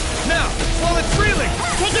 Now, while it's reeling!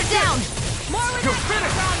 Take it down. More with You're that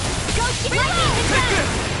finished! Go lightning Take condemn! this!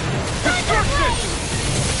 Thunder Destruction! blade!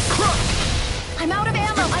 Crush! I'm out of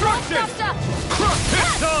ammo. I'm all Destruction! stuffed up. Crush!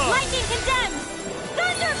 It's on! Lightning condemns!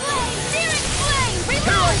 Thunder blade! Searing flame! Here I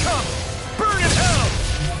Reload! come! Burn in hell!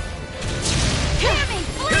 Hear me!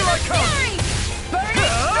 Flame Here I of come! fury!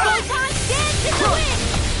 Ah! Photon dance in the wind!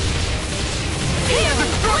 Hear me!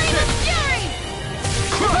 Flame of fury!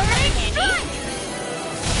 Burning strike!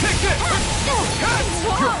 Take it!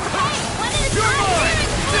 Whoa! Hey! One at a You're time! mine!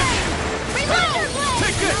 Searing flame! Thunder blade!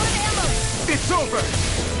 Take this! Load ammo! It's over!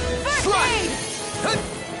 First Slide! aid!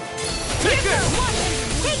 Take Here it! for one!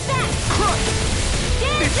 Take that! Crush!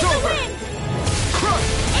 Dance It's in the over! wind! Crush!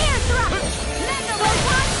 Air thrust! Mega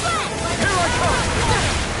photon blast! Here I come!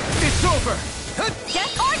 It's over!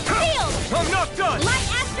 Death Arc sealed! I'm not done! Light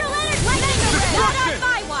astral energy! Lightning ray! Not on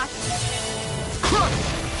my watch! Crush!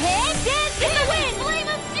 Head dance in the wind! Flame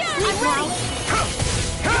of fury! I'm ready!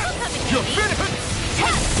 You're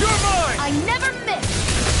finished! You're mine! I never miss.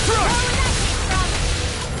 Crush!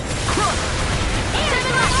 Crush! Air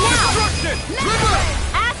thrust now! Destruction! Mega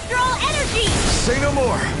astral energy! Say no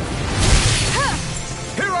more!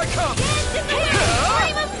 Here I come! Dance in the wind!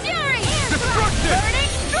 Flame of fury! Air thrust! Destruction! Burning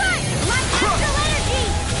strike! Light astral energy!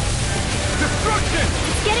 Destruction!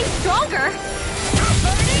 It's getting stronger.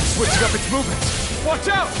 Burning Switching strike! up its movements! Watch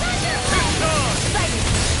out! Thunder It's blade! on! Excited!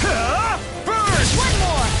 Burn! One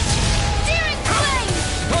more! Searing flame!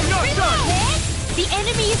 I'm not done! Hit! The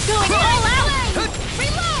enemy is going all out!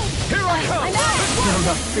 Reload! Here I come! I'm out! I'm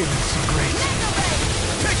not feeling so great. Mega ray!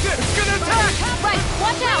 Take this! It's gonna attack! Right,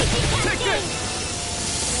 watch out. Take this!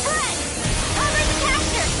 Spread! Cover the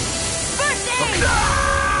caster! First aid!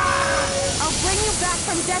 I'll bring you back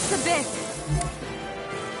from death's abyss.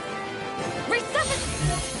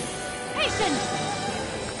 Resuscitation!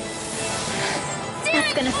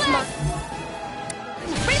 That's gonna smoke.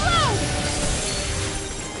 Reload!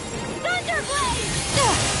 Thunder blade!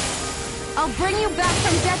 I'll bring you back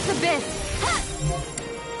from death's abyss.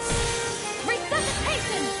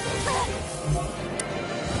 Resuscitation!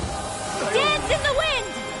 Dance in the wind!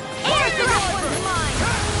 Air thrust! Mine!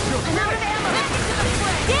 I'm out of ammo!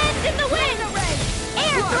 Dance in the wind!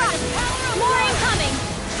 Air thrust! More incoming!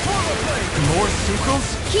 More sequels?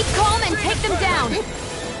 Keep calm and take them down.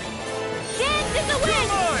 Dance in the wind!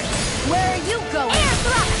 Where are you going? Air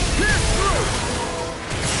thrust! Pierce through!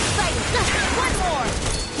 Sight! One more!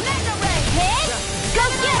 Mega ray! Hit! Go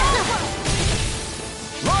get it!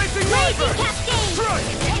 Rising Raging Viper! cascade! Strike!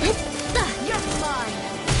 Yes, mine!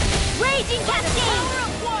 Raging cascade!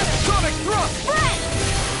 Sonic thrust! Spread!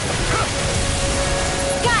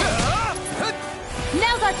 Got it!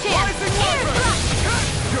 Now's our chance. Rising Air Viper! thrust!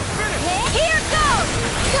 You're finished! Here goes!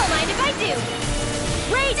 Don't mind if I do!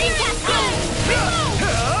 Raging cascade! Reload!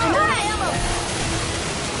 I'm out of ammo!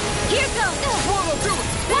 Here goes! Swallow do it!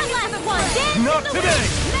 One last one! Dance Not in the today!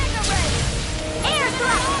 wind! Mega ray! Air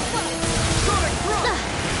thrust! Sonic thrust!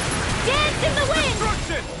 Dance in the wind!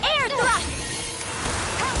 Destruction! Air thrust!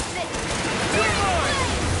 You're mine!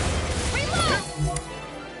 Reload!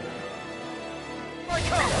 I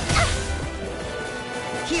come!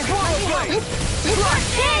 Here, Swallow blade!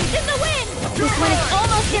 dance in the wind! This one is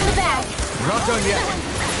almost in the bag. Not done yet.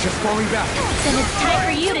 Just falling back. Then it's time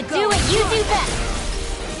for you to do what you do best.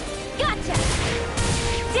 Gotcha!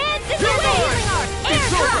 Dance in the You're wind! mine! Air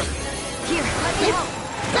It's over! thrust! Here, let me help!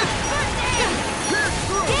 First aid! Pierce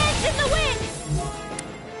through! Dance in the wind!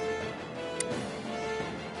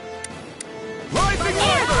 Rising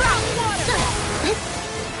Air Viper! thrust!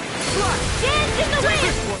 Dance in the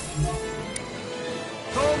wind!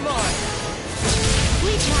 All mine!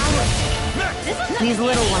 Sweet power! Next! These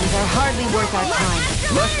little ones are hardly worth our time.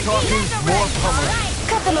 Less talking, more pummeling.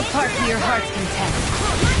 Cut them apart to your heart's content.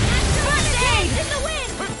 First aid! In the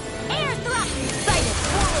wind! Air thrust! Excited.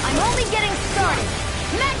 I'm only getting started.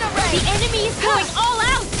 Mega ray! The enemy is going all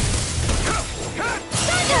out.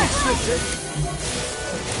 Thunder!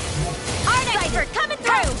 Art expert coming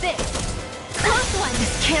through! This. Close one!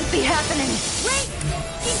 This can't be happening.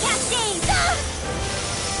 Raging cascade!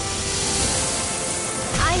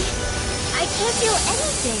 I can't feel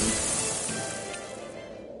anything.